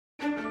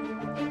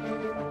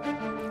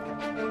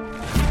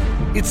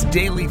It's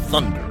Daily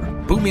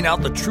Thunder, booming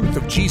out the truth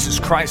of Jesus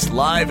Christ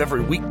live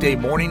every weekday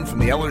morning from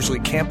the Ellerslie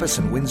campus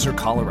in Windsor,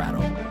 Colorado.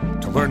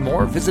 To learn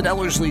more, visit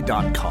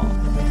Ellerslie.com.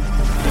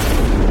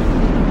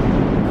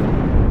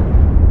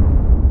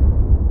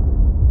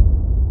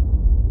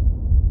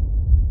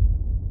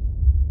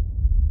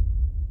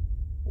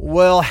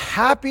 Well,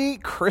 happy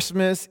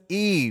Christmas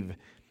Eve.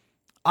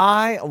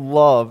 I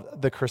love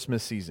the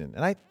Christmas season.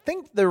 And I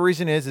think the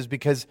reason is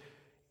because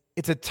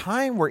it's a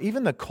time where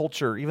even the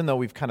culture, even though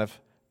we've kind of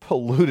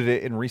polluted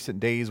it in recent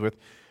days with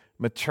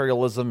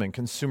materialism and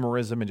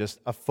consumerism and just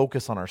a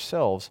focus on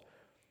ourselves,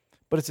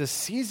 but it's a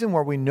season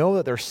where we know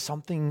that there's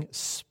something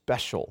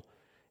special.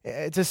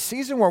 It's a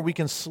season where we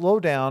can slow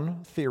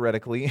down,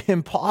 theoretically,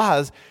 and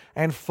pause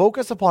and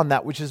focus upon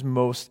that which is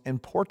most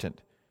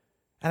important.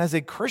 And as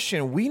a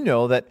Christian, we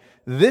know that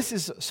this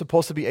is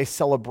supposed to be a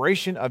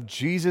celebration of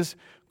Jesus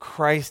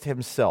Christ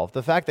himself,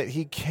 the fact that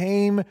he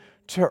came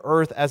to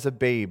earth as a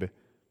babe.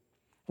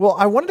 Well,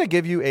 I wanted to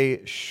give you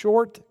a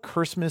short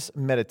Christmas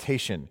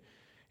meditation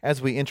as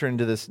we enter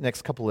into this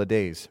next couple of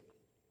days.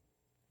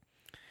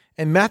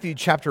 In Matthew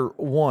chapter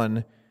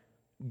 1,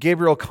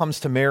 Gabriel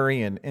comes to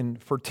Mary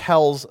and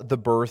foretells the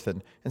birth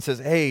and says,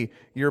 hey,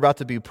 you're about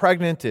to be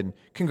pregnant and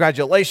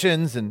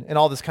congratulations and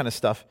all this kind of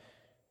stuff.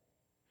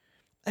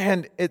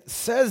 And it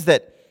says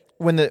that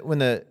when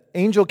the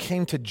angel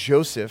came to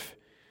Joseph,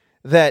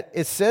 that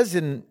it says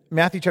in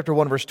Matthew chapter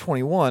 1, verse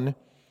 21,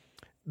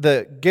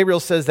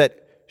 Gabriel says that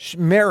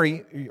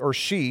Mary, or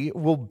she,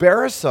 will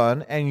bear a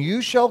son, and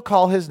you shall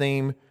call his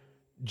name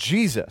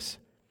Jesus.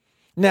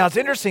 Now, it's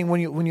interesting,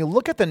 when you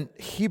look at the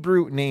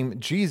Hebrew name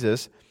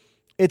Jesus,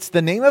 it's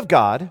the name of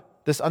God,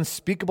 this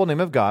unspeakable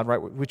name of God,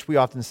 right, which we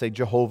often say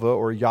Jehovah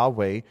or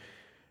Yahweh,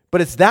 but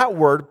it's that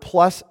word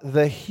plus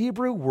the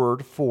Hebrew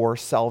word for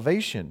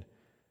salvation.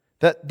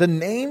 That the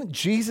name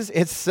Jesus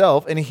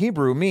itself in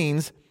Hebrew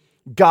means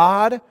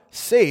God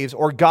saves,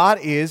 or God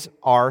is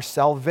our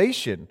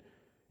salvation.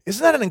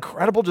 Isn't that an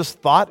incredible just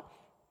thought?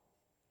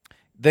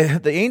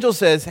 The angel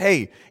says,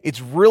 hey,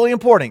 it's really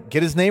important.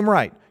 Get his name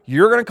right.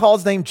 You're going to call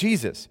his name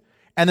Jesus.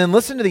 And then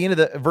listen to the end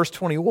of verse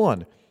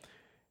 21.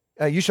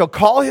 You shall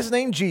call his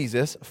name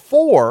Jesus,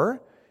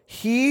 for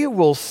he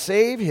will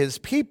save his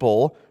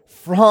people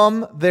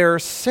from their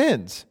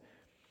sins.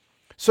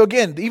 So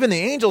again, even the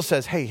angel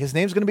says, hey, his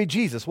name's going to be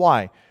Jesus.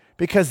 Why?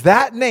 Because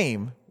that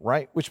name,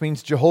 right, which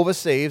means Jehovah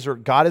saves, or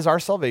God is our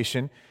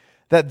salvation,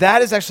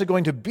 that is actually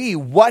going to be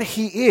what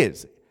he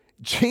is.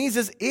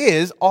 Jesus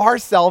is our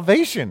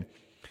salvation.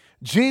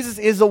 Jesus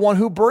is the one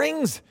who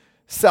brings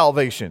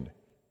salvation.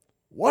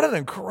 What an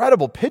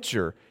incredible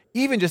picture,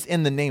 even just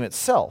in the name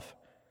itself.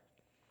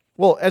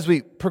 Well, as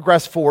we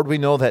progress forward, we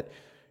know that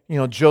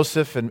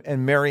Joseph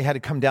and Mary had to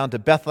come down to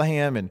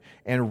Bethlehem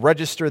and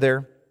register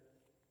there.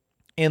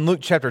 In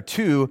Luke chapter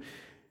 2,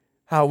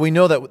 we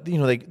know that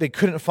they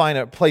couldn't find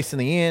a place in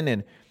the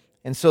inn,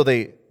 and so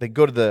they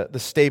go to the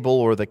stable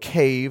or the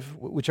cave,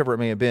 whichever it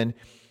may have been.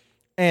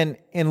 And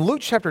in Luke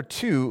chapter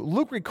 2,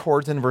 Luke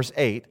records in verse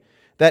 8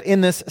 that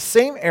in this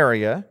same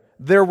area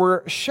there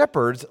were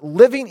shepherds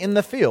living in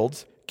the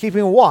fields,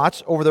 keeping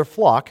watch over their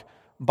flock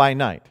by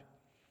night.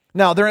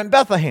 Now, they're in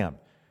Bethlehem.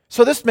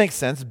 So this makes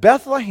sense.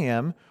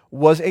 Bethlehem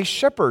was a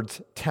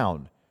shepherd's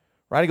town,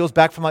 right? It goes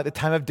back from like the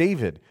time of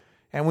David.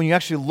 And when you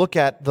actually look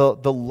at the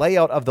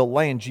layout of the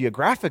land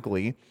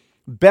geographically,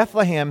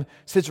 Bethlehem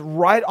sits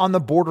right on the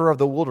border of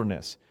the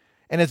wilderness.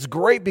 And it's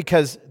great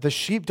because the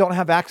sheep don't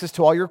have access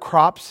to all your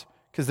crops,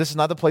 because this is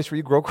not the place where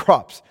you grow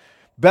crops.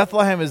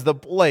 Bethlehem is the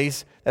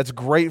place that's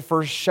great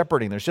for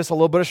shepherding. There's just a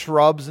little bit of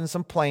shrubs and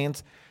some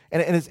plants.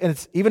 And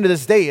it's even to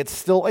this day, it's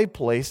still a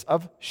place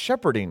of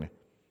shepherding.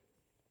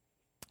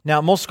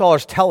 Now, most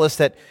scholars tell us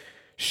that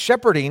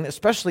shepherding,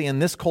 especially in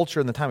this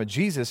culture in the time of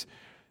Jesus,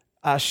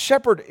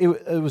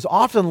 it was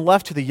often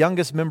left to the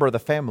youngest member of the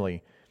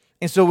family.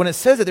 And so when it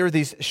says that there were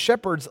these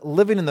shepherds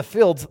living in the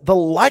fields, the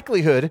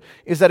likelihood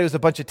is that it was a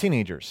bunch of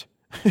teenagers.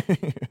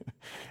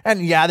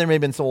 And yeah, there may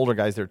have been some older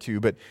guys there too,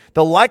 but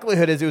the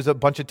likelihood is it was a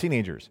bunch of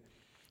teenagers.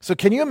 So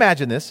can you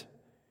imagine this?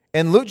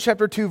 In Luke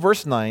chapter 2,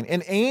 verse 9,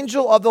 an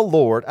angel of the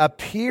Lord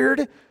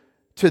appeared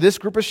to this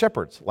group of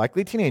shepherds,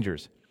 likely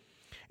teenagers.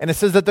 And it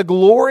says that the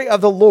glory of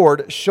the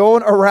Lord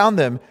shone around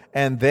them,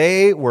 and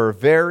they were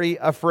very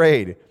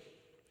afraid.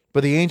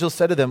 But the angel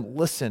said to them,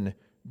 listen,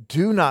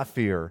 do not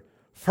fear,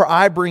 for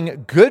I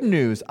bring good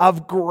news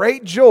of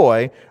great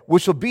joy,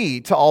 which will be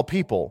to all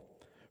people.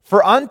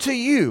 For unto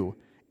you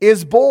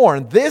is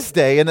born this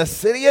day in the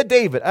city of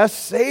David a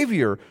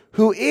Savior,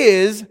 who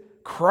is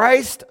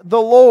Christ the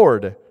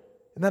Lord.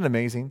 Isn't that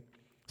amazing?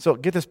 So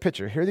get this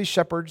picture. Here are these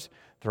shepherds.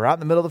 They're out in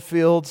the middle of the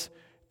fields,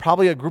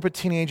 probably a group of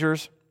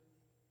teenagers.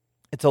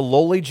 It's a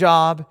lowly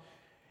job.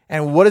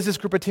 And what is this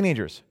group of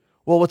teenagers?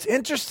 Well, what's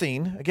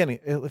interesting, again,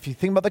 if you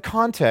think about the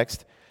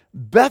context,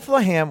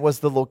 Bethlehem was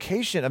the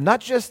location of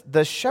not just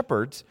the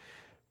shepherds,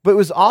 but it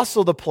was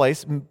also the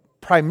place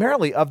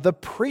primarily of the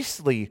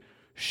priestly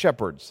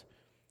shepherds.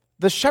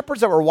 The shepherds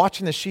that were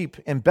watching the sheep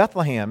in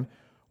Bethlehem,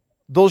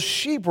 those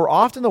sheep were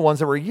often the ones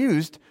that were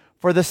used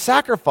for the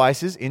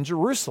sacrifices in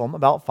Jerusalem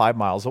about 5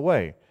 miles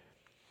away.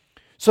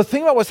 So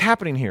think about what's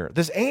happening here.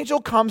 This angel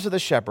comes to the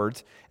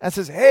shepherds and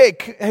says, hey,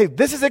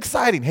 this is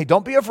exciting. Hey,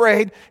 don't be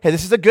afraid. Hey,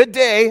 this is a good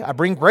day. I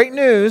bring great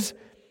news.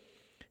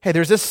 Hey,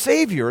 there's a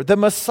Savior. The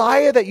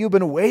Messiah that you've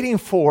been waiting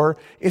for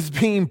is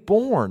being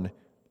born.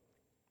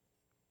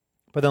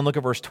 But then look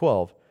at verse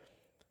 12.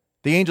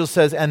 The angel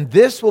says, and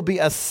this will be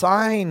a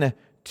sign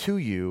to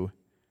you.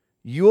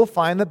 You will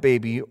find the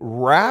baby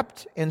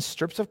wrapped in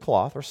strips of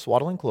cloth or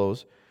swaddling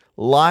clothes,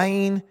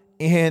 lying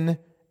in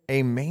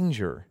a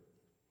manger.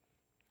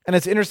 And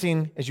it's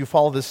interesting as you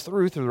follow this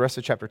through the rest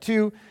of chapter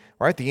 2,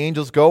 right? The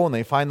angels go and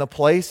they find the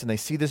place and they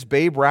see this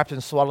babe wrapped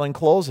in swaddling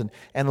clothes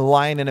and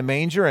lying in a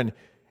manger. And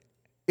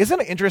isn't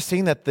it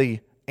interesting that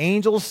the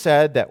angels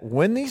said that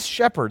when these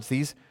shepherds,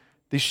 these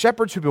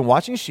shepherds who've been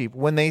watching sheep,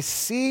 when they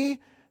see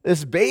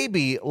this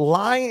baby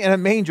lying in a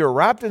manger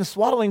wrapped in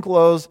swaddling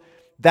clothes,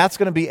 that's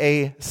going to be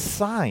a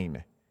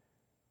sign.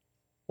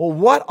 Well,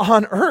 what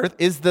on earth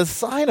is the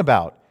sign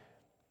about?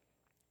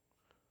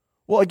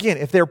 Well, again,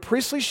 if they're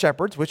priestly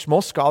shepherds, which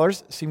most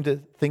scholars seem to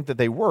think that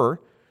they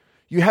were,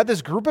 you had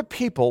this group of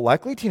people,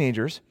 likely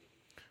teenagers,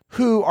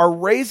 who are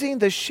raising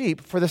the sheep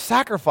for the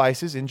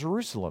sacrifices in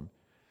Jerusalem.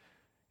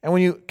 And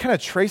when you kind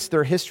of trace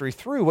their history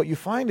through, what you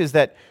find is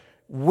that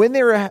when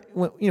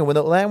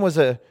the lamb was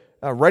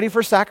ready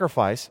for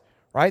sacrifice,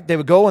 right, they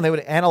would go and they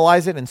would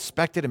analyze it,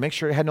 inspect it, and make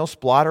sure it had no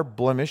spot or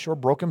blemish or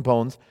broken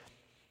bones.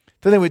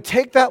 Then they would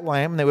take that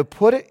lamb and they would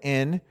put it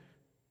in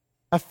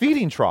a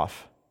feeding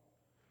trough.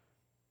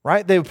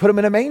 Right? They would put him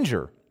in a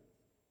manger.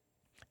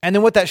 And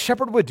then what that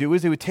shepherd would do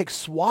is they would take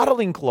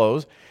swaddling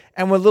clothes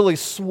and would literally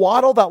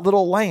swaddle that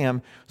little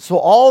lamb so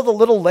all the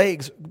little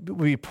legs would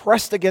be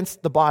pressed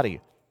against the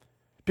body.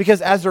 Because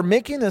as they're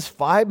making this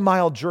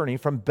 5-mile journey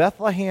from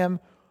Bethlehem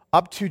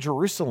up to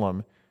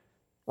Jerusalem,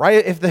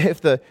 right? If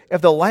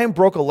the lamb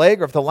broke a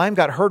leg or if the lamb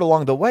got hurt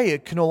along the way,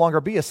 it could no longer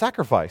be a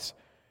sacrifice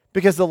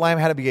because the lamb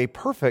had to be a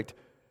perfect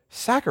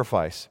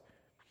sacrifice.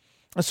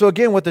 And so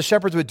again, what the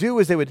shepherds would do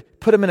is they would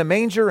put him in a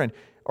manger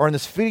or in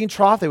this feeding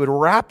trough. They would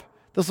wrap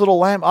this little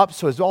lamb up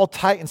so it's all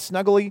tight and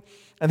snuggly,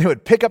 and they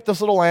would pick up this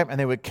little lamb and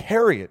they would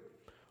carry it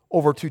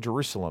over to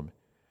Jerusalem.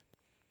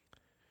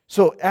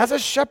 So as a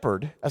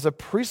shepherd, as a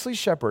priestly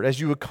shepherd,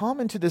 as you would come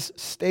into this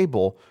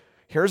stable,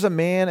 here's a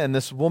man and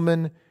this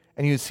woman,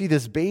 and you see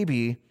this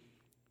baby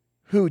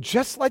who,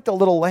 just like the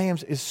little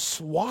lambs, is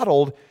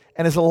swaddled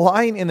and is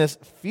lying in this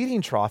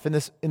feeding trough, in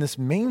this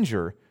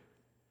manger.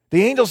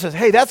 The angel says,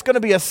 hey, that's going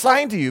to be a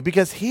sign to you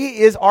because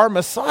he is our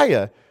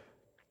Messiah.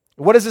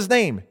 What is his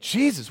name?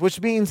 Jesus,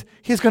 which means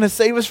he's going to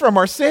save us from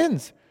our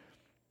sins.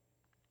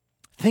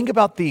 Think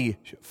about the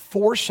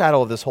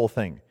foreshadow of this whole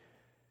thing.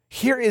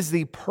 Here is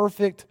the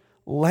perfect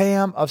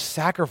lamb of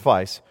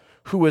sacrifice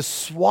who is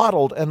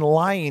swaddled and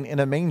lying in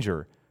a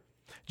manger.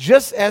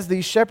 Just as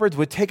these shepherds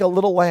would take a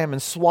little lamb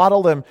and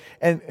swaddle them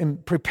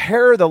and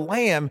prepare the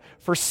lamb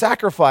for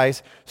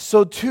sacrifice,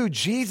 so too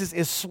Jesus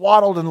is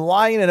swaddled and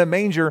lying in a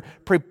manger,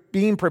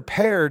 being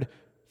prepared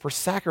for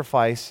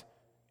sacrifice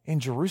in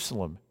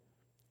Jerusalem.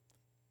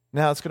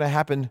 Now it's going to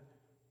happen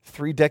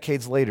 3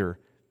 decades later.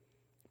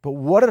 But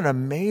what an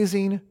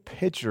amazing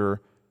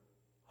picture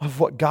of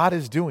what God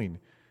is doing.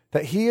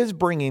 That he is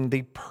bringing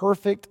the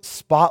perfect,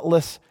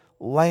 spotless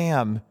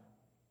lamb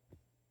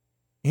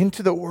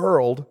into the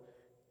world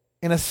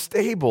in a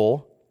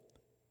stable,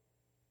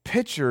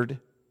 pictured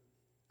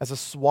as a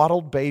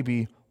swaddled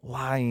baby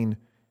lying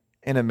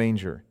in a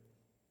manger.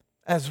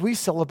 As we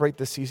celebrate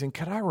this season,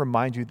 can I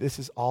remind you this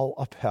is all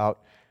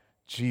about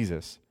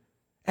Jesus?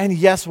 And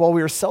yes, while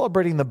we are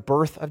celebrating the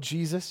birth of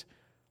Jesus,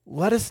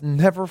 let us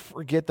never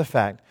forget the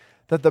fact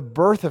that the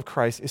birth of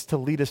Christ is to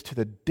lead us to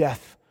the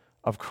death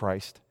of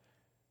Christ.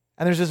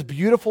 And there's this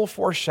beautiful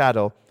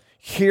foreshadow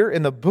here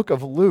in the book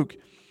of Luke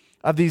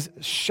of these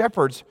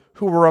shepherds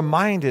who were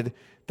reminded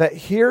that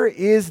here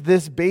is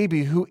this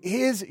baby who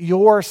is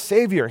your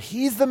Savior.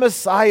 He's the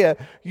Messiah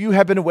you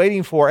have been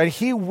waiting for, and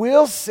he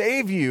will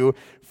save you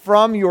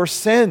from your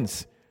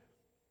sins.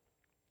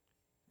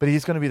 But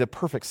he's going to be the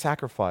perfect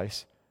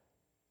sacrifice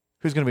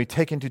who's going to be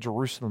taken to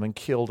Jerusalem and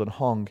killed and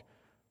hung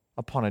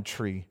upon a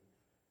tree.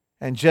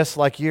 And just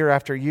like year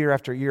after year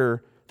after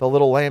year, the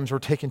little lambs were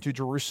taken to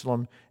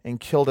Jerusalem and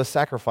killed as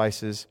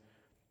sacrifices,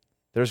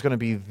 there's going to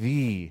be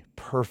the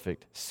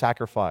perfect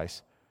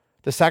sacrifice.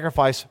 The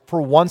sacrifice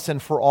for once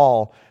and for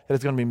all that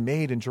is going to be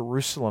made in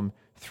Jerusalem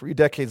 3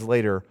 decades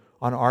later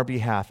on our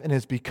behalf. And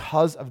it's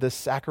because of this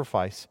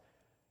sacrifice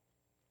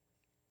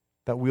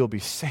that we'll be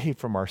saved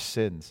from our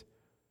sins.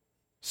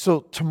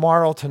 So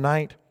tomorrow,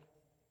 tonight,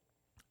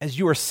 as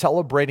you are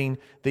celebrating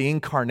the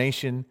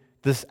incarnation,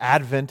 this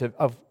advent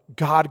of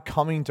God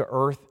coming to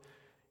earth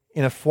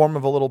in a form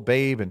of a little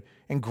babe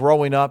and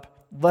growing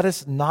up, let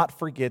us not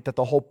forget that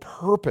the whole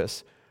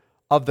purpose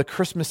of the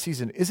Christmas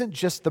season isn't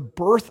just the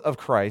birth of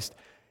Christ.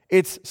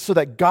 It's so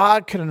that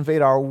God could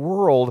invade our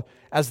world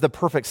as the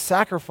perfect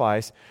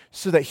sacrifice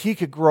so that he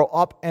could grow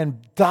up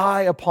and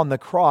die upon the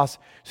cross,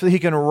 so that he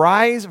can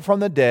rise from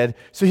the dead,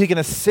 so he can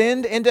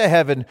ascend into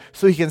heaven,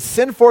 so he can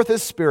send forth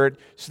his Spirit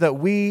so that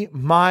we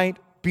might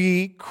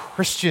be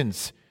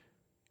Christians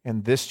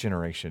in this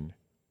generation.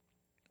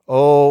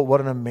 Oh,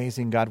 what an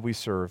amazing God we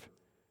serve.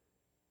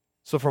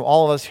 So from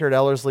all of us here at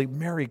Ellerslie,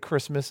 Merry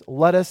Christmas.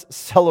 Let us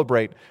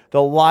celebrate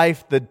the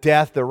life, the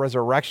death, the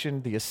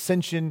resurrection, the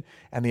ascension,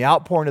 and the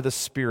outpouring of the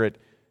Spirit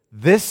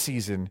this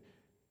season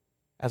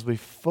as we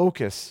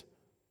focus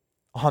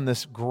on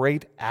this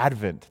great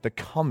Advent, the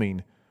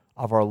coming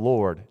of our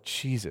Lord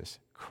Jesus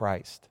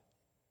Christ.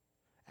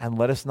 And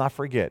let us not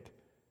forget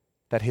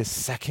that his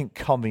second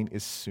coming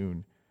is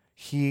soon.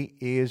 He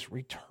is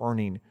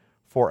returning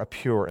for a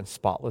pure and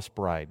spotless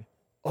bride.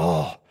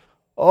 Oh,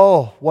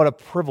 what a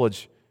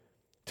privilege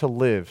to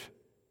live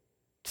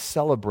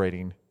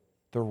celebrating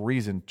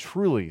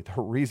truly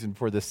the reason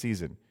for this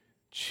season,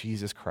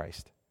 Jesus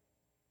Christ.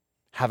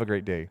 Have a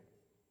great day.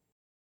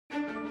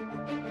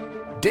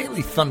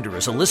 Daily Thunder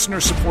is a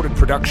listener-supported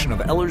production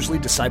of Ellerslie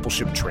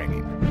Discipleship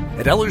Training.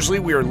 At Ellerslie,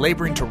 we are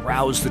laboring to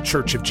rouse the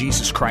Church of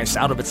Jesus Christ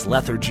out of its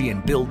lethargy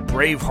and build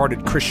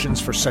brave-hearted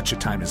Christians for such a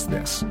time as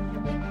this.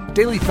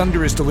 Daily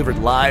Thunder is delivered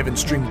live and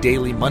streamed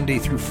daily Monday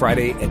through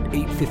Friday at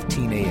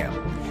 8:15 a.m.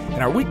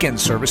 And our weekend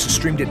service is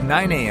streamed at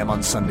 9 a.m.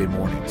 on Sunday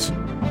mornings.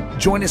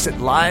 Join us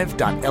at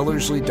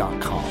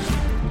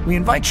live.ellerslie.com. We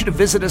invite you to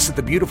visit us at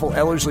the beautiful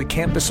Ellerslie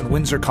campus in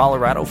Windsor,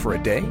 Colorado for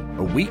a day,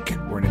 a week,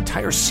 or an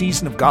entire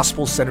season of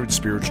gospel-centered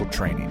spiritual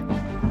training.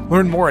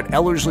 Learn more at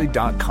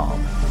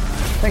ellerslie.com.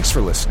 Thanks for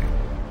listening.